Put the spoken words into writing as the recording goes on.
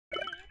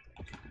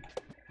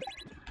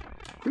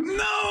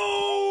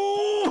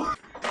No!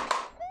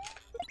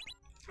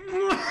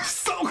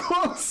 So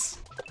close!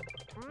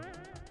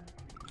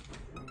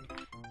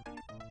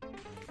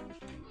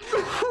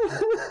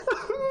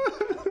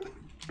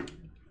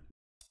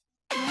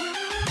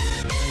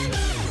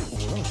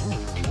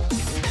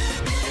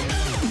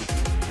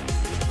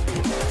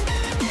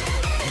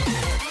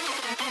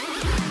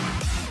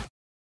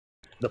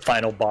 The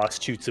final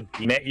boss shoots a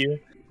beam at you,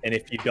 and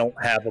if you don't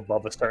have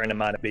above a certain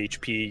amount of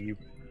HP, you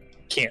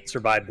can't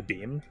survive the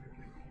beam.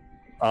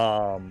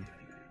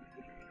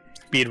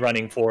 Speed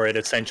running for it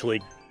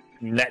essentially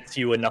nets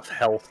you enough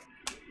health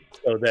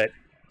so that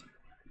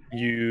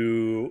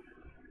you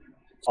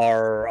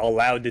are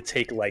allowed to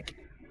take like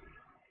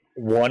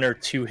 1 or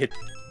 2 hits.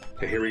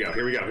 Okay, here we go,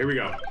 here we go, here we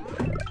go.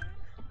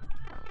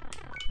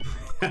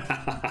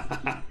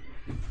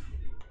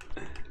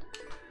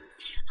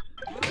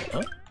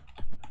 Huh?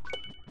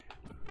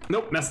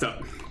 Nope, messed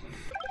up.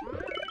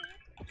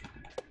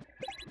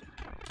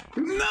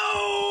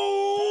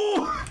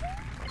 No!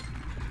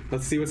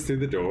 Let's see what's through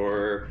the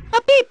door.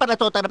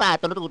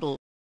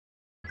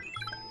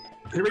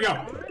 Here we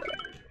go.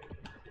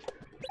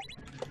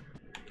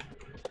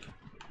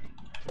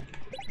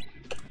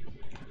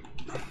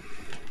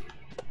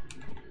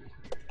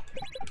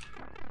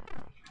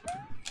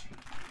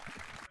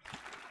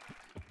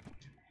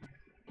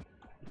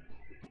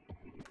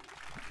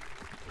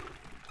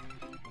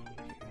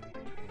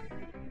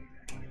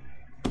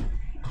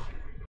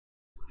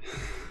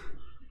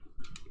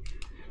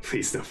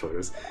 Please, no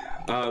photos.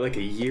 Like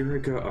a year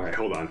ago. All right,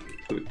 hold on.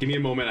 Give me a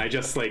moment. I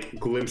just like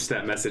glimpsed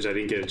that message. I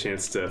didn't get a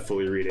chance to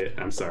fully read it.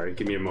 I'm sorry.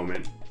 Give me a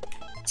moment.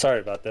 Sorry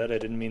about that. I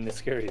didn't mean to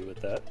scare you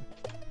with that.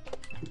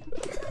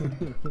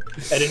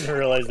 I didn't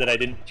realize that I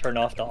didn't turn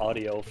off the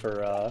audio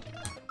for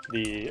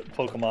the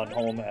Pokemon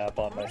Home app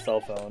on my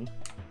cell phone.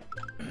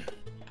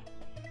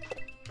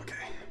 Okay,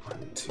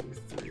 1, 2,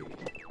 3.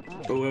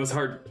 Oh, it was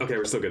hard. Okay,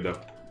 we're still good though.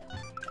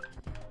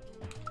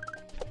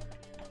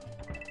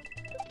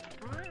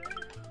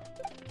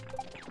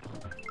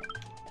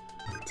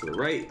 To the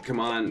right, come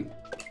on.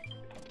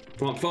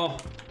 Come on,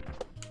 fall.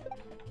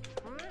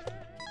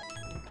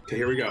 Okay,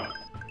 here we go.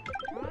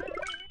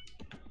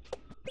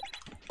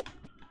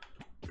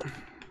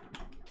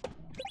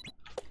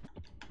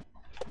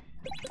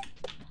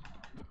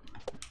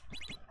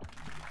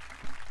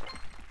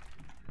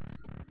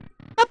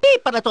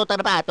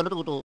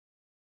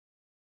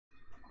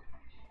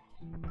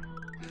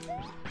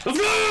 Let's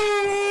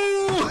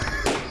go!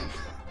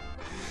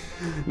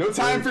 No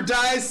time for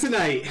dies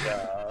tonight.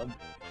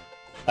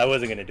 I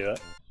wasn't gonna do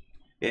it.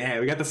 Yeah,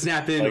 we got the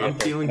snap in. Like I'm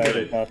feeling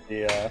good.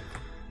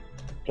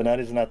 Tonight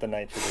is not the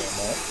night for doing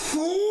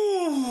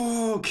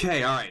that.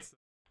 Okay, all right.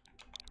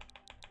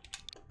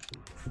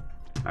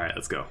 All right,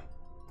 let's go.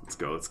 Let's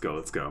go, let's go,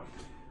 let's go.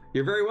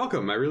 You're very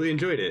welcome. I really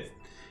enjoyed it.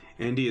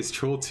 Andy, is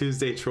Troll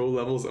Tuesday troll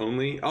levels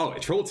only? Oh,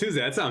 Troll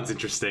Tuesday, that sounds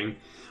interesting.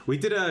 We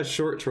did a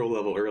short troll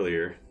level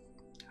earlier.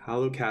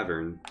 Hallow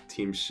Cavern,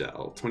 Team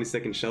Shell.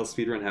 20-second shell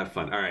speedrun, have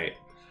fun. All right.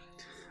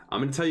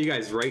 I'm gonna tell you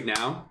guys right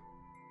now,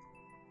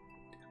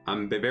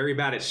 I'm very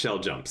bad at shell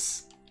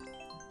jumps.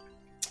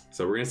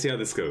 So we're gonna see how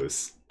this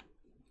goes.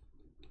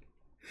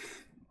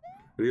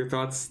 What are your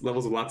thoughts?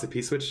 Levels with lots of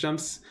P-switch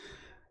jumps?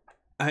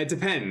 It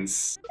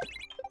depends.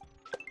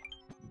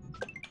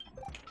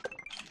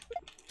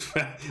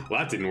 Well,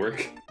 that didn't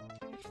work.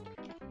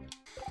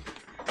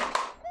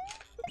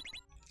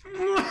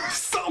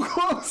 So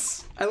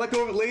close! I let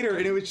go of it later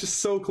and it was just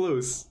so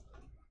close.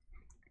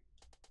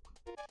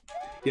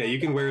 Yeah, you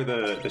can wear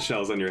the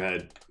shells on your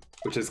head,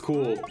 which is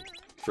cool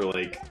for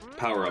like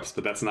power-ups,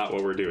 but that's not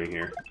what we're doing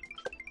here.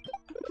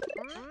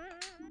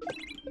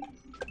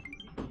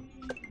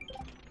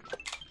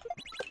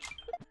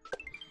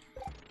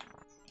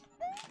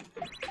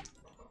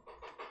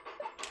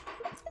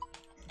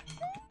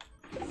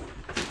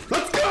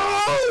 Let's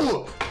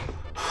go!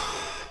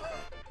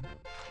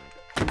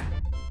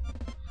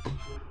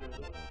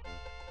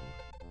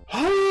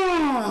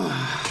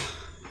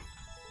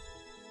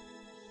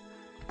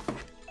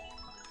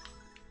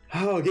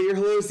 Oh, get your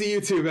hellos to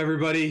YouTube,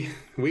 everybody.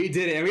 We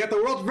did it, and we got the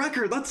world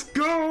record. Let's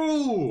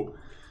go!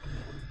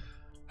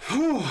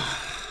 Whew.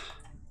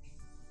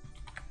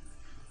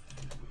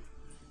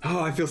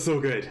 Oh, I feel so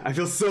good. I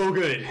feel so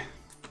good.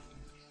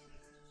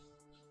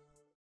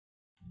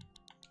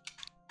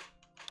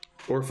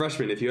 Or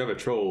freshman, if you have a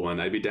troll one,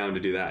 I'd be down to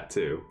do that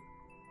too.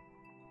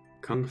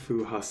 Kung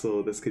Fu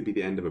Hustle, this could be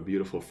the end of a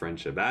beautiful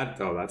friendship.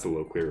 Oh, that's a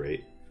low clear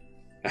rate.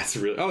 That's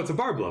really, oh, it's a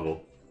barb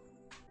level.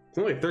 It's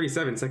only a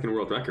 37-second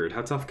world record.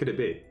 How tough could it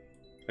be?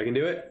 I can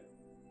do it?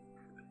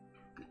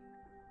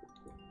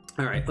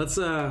 All right, let's,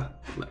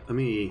 let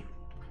me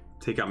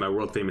take out my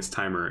world famous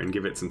timer and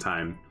give it some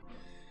time.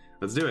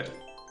 Let's do it.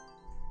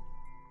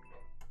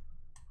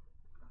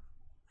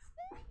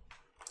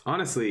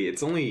 Honestly,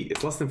 it's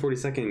less than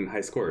 40-second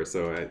high score,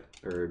 so I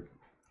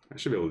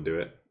should be able to do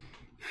it.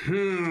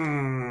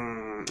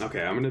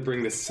 Okay, I'm gonna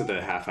bring this to the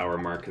half-hour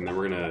mark, and then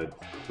we're gonna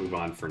move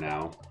on for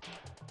now.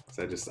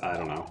 So I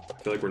don't know.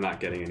 I feel like we're not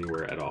getting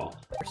anywhere at all.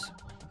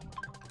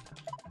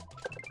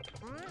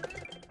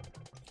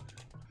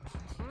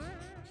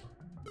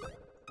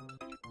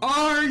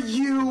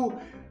 you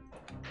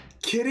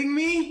kidding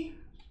me?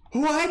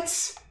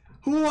 What?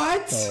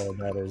 What? Oh,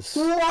 that is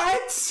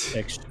what?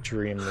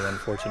 Extremely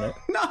unfortunate.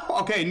 No.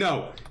 Okay,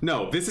 no.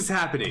 No, this is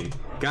happening.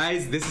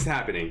 Guys, this is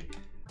happening.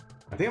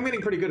 I think I'm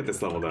getting pretty good at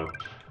this level, though.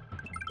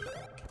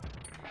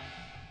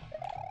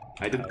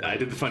 I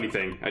did the funny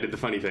thing. I did the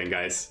funny thing,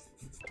 guys.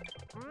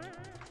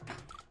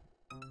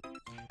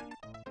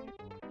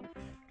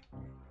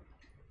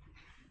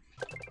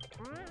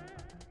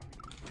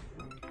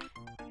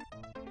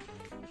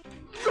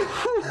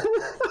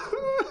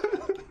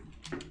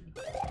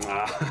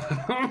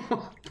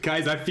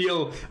 Guys, I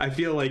feel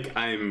like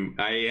I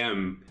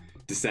am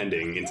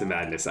descending into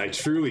madness. I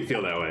truly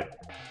feel that way.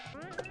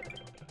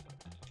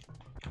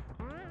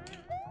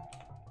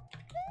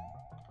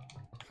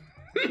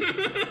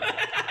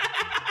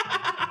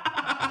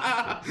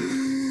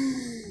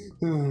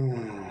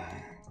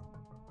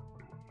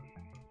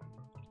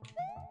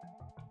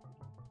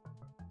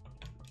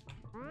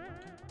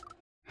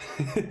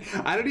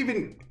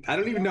 I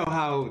don't even know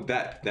how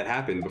that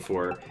happened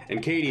before.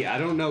 And Katie, I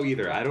don't know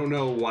either. I don't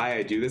know why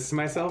I do this to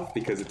myself,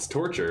 because it's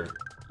torture.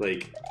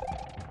 Like,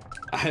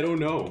 I don't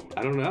know.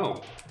 I don't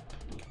know.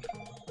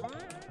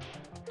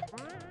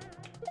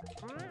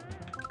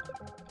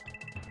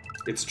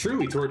 It's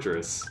truly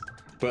torturous.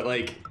 But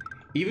like,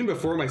 even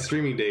before my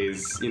streaming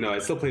days, you know, I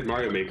still played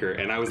Mario Maker,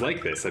 and I was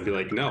like this. I'd be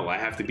like, no, I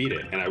have to beat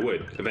it, and I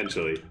would,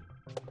 eventually.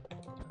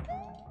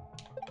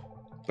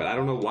 But I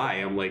don't know why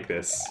I'm like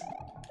this.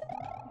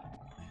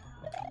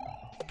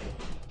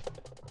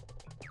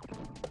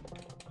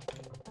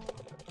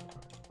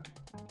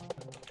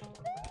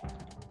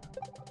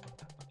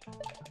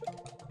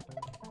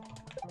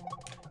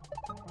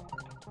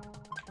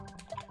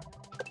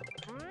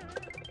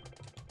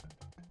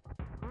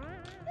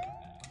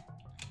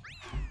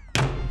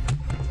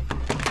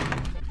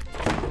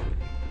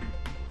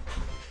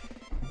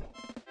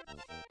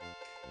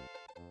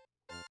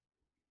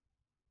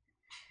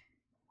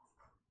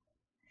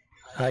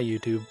 Hi,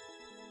 YouTube.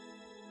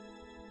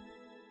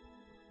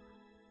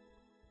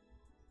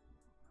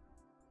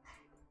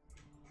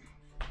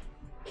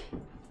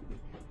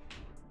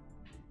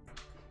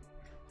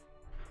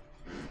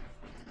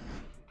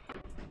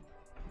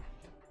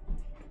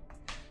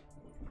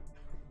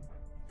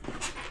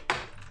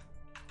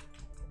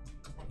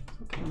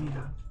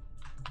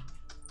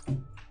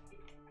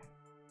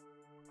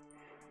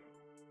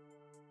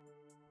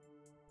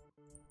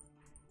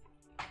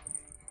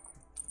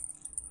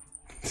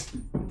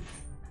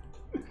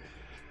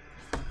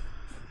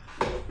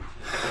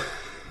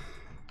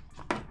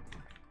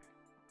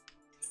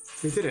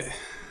 We did it.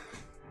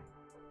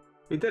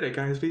 We did it,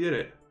 guys. We did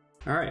it.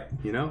 All right,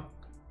 you know,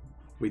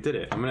 we did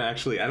it. I'm gonna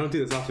actually, I don't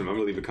do this often. I'm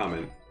gonna leave a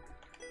comment.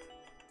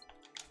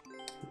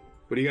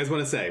 What do you guys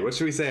want to say? What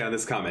should we say on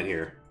this comment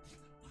here?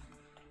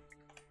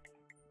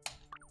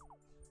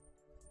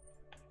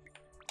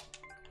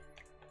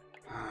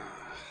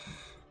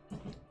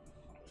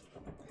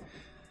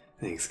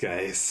 Thanks,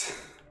 guys.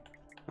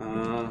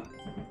 I'm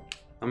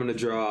gonna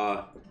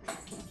draw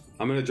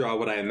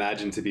what I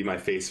imagine to be my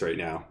face right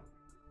now.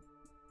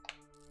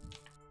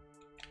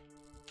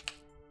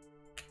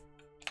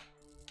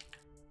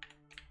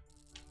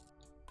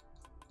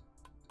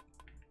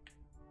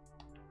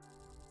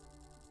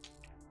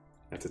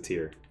 That's a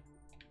tear.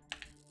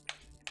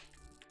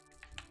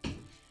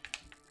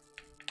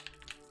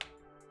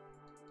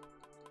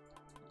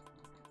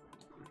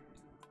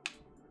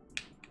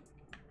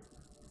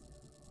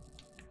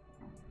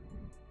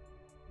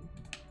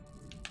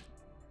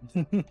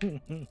 I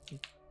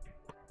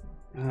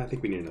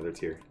think we need another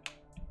tear.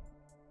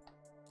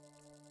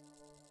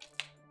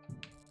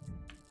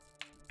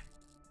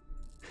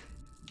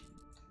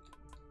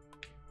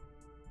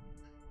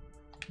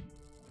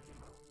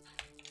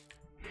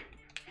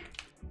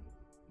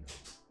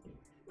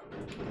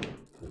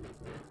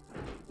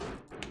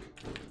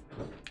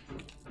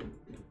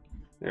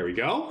 There we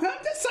go.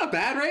 That's not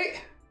bad, right?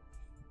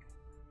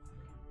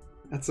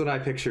 That's what I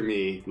picture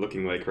me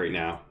looking like right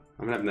now.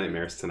 I'm gonna have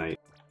nightmares tonight.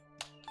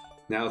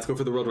 Now let's go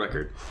for the world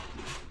record.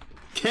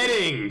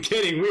 Kidding!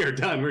 Kidding! We are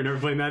done. We're never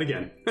playing that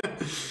again.